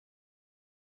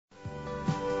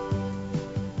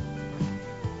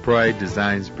ProAG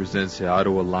Designs presents the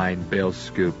auto-aligned Bale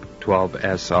Scoop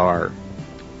 12SR.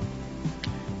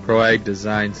 ProAG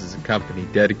Designs is a company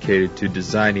dedicated to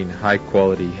designing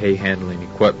high-quality hay handling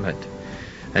equipment.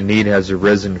 A need has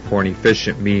arisen for an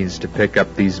efficient means to pick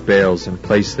up these bales and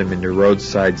place them into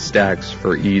roadside stacks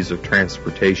for ease of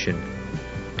transportation.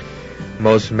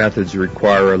 Most methods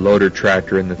require a loader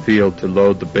tractor in the field to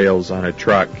load the bales on a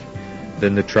truck.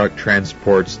 Then the truck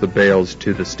transports the bales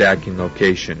to the stacking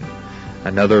location.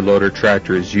 Another loader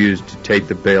tractor is used to take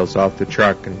the bales off the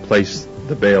truck and place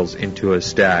the bales into a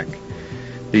stack.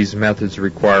 These methods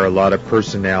require a lot of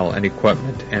personnel and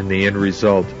equipment, and the end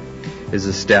result is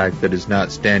a stack that is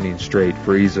not standing straight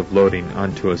for ease of loading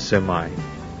onto a semi.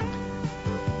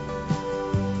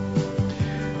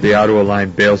 The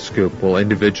auto-aligned bale scoop will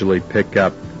individually pick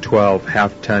up 12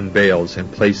 half-ton bales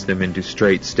and place them into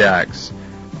straight stacks.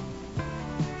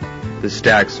 The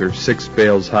stacks are 6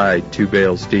 bales high, 2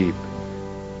 bales deep.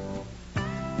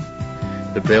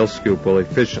 The bale scoop will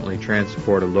efficiently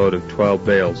transport a load of 12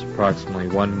 bales approximately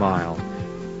 1 mile.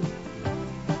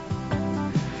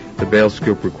 The bale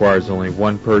scoop requires only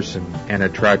one person and a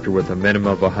tractor with a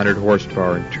minimum of 100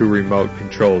 horsepower and 2 remote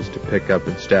controls to pick up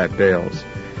and stack bales.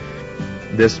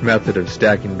 This method of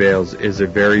stacking bales is a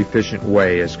very efficient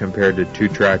way as compared to 2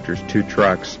 tractors, 2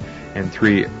 trucks, and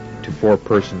 3 to 4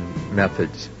 person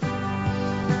methods.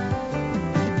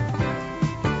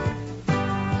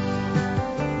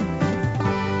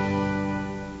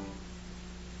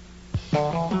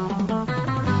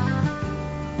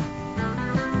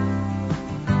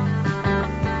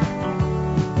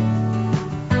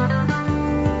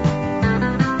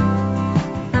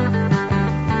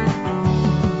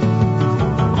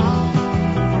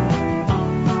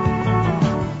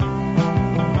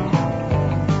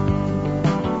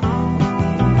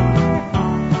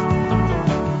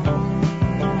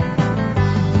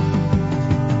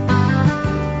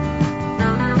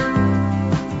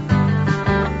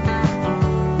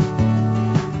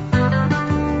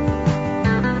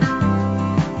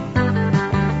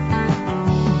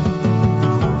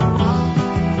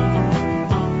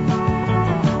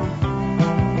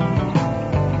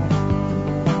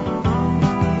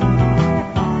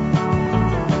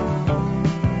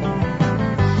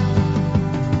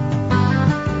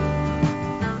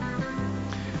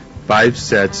 Five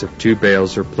sets of 2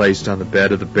 bales are placed on the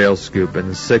bed of the bale scoop, and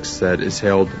the 6th set is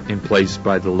held in place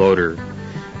by the loader.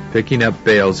 Picking up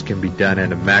bales can be done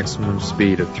at a maximum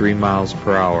speed of 3 miles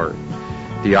per hour.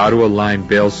 The auto-aligned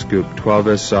bale scoop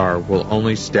 12SR will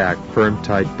only stack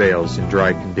firm-tight bales in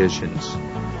dry conditions.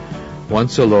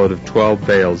 Once a load of 12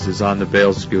 bales is on the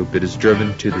bale scoop, it is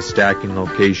driven to the stacking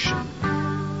location.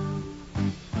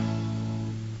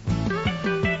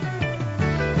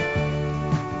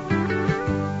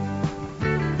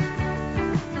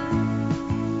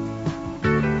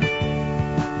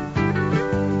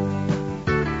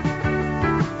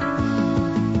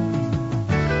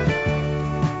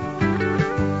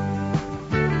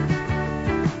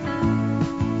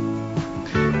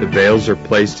 The bales are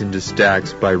placed into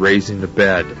stacks by raising the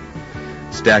bed.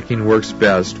 Stacking works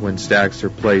best when stacks are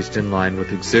placed in line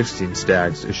with existing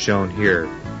stacks, as shown here.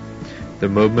 The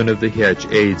movement of the hitch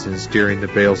aids in steering the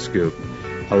bale scoop,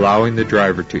 allowing the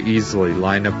driver to easily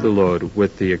line up the load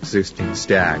with the existing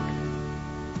stack.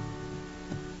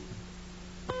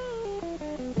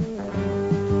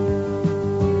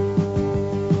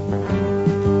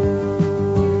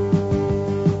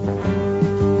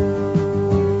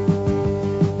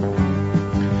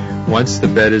 Once the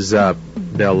bed is up,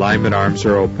 the alignment arms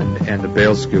are opened and the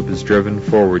bale scoop is driven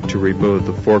forward to remove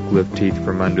the forklift teeth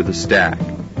from under the stack.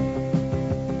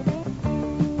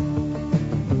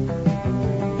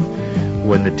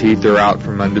 When the teeth are out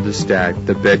from under the stack,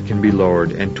 the bed can be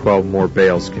lowered and 12 more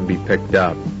bales can be picked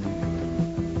up.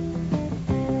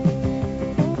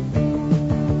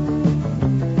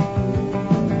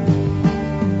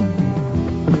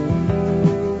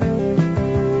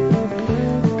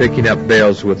 Picking up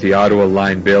bales with the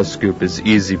auto-aligned bale scoop is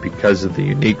easy because of the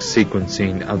unique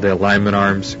sequencing of the alignment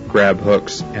arms, grab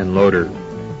hooks, and loader.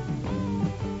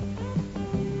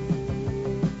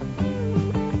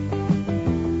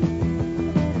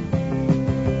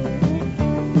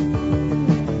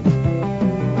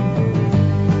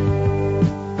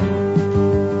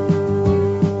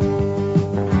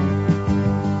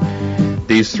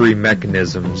 These 3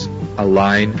 mechanisms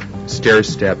align,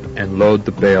 stair-step, and load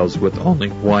the bales with only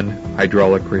one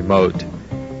hydraulic remote.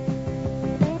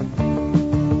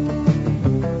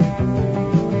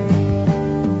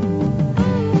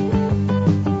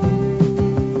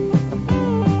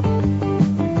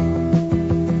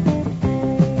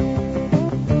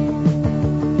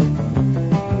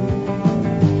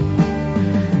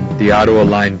 The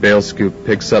auto-aligned bale scoop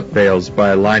picks up bales by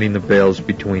aligning the bales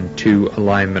between two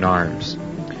alignment arms.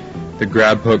 The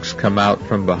grab hooks come out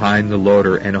from behind the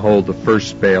loader and hold the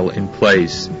first bale in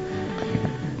place.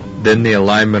 Then the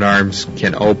alignment arms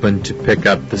can open to pick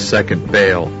up the second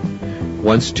bale.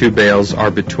 Once two bales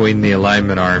are between the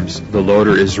alignment arms, the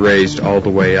loader is raised all the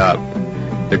way up.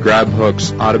 The grab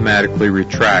hooks automatically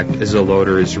retract as the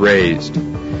loader is raised.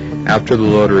 After the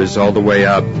loader is all the way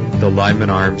up, the alignment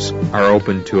arms are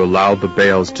open to allow the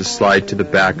bales to slide to the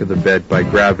back of the bed by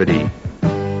gravity.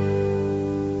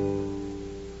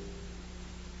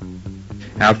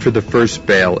 After the first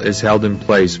bale is held in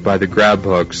place by the grab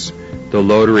hooks, the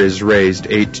loader is raised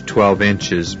 8 to 12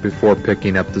 inches before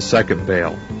picking up the second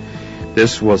bale.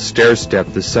 This will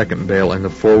stair-step the second bale in the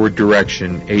forward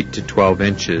direction 8 to 12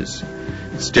 inches.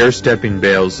 Stair-stepping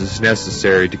bales is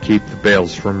necessary to keep the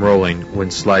bales from rolling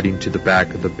when sliding to the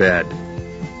back of the bed.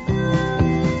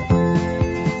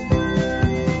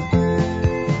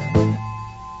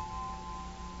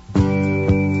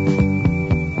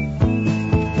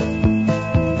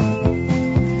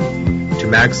 To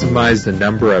maximize the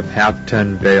number of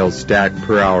half-ton bales stacked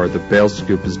per hour, the bale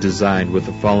scoop is designed with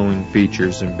the following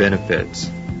features and benefits.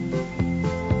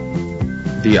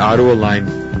 The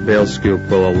auto-aligned bale scoop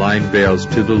will align bales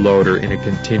to the loader in a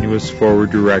continuous forward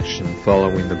direction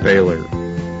following the baler.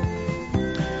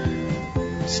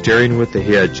 Steering with the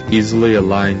hitch easily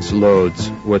aligns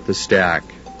loads with the stack.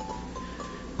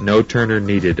 No turner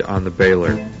needed on the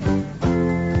baler.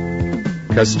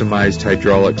 Customized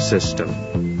hydraulic system.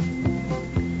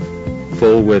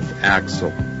 Full width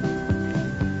axle.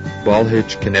 Ball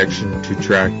hitch connection to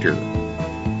tractor.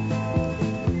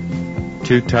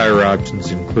 2 tire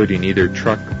options including either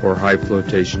truck or high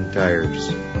flotation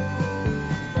tires.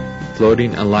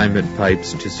 Floating alignment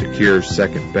pipes to secure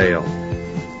second bale.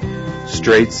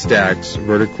 Straight stacks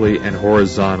vertically and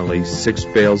horizontally 6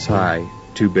 bales high,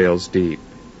 2 bales deep.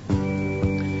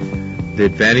 The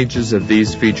advantages of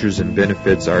these features and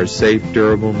benefits are a safe,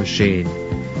 durable machine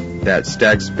that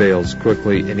stacks bales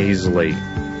quickly and easily.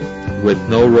 With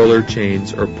no roller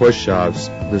chains or push-offs,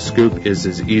 the scoop is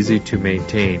as easy to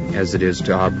maintain as it is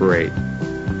to operate.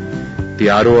 The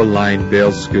auto-aligned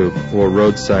bale scoop will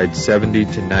roadside 70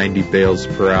 to 90 bales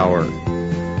per hour.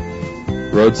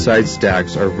 Roadside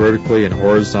stacks are vertically and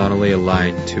horizontally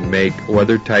aligned to make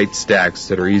weather-tight stacks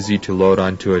that are easy to load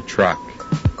onto a truck.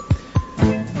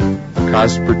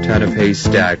 Cost per ton of hay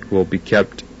stacked will be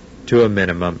kept to a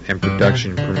minimum, and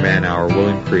production per man-hour will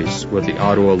increase with the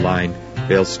auto-aligned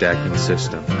bale stacking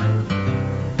system.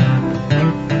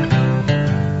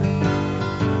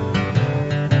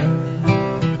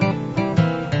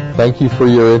 Thank you for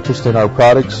your interest in our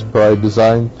products. ProAG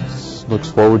Design looks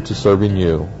forward to serving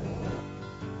you.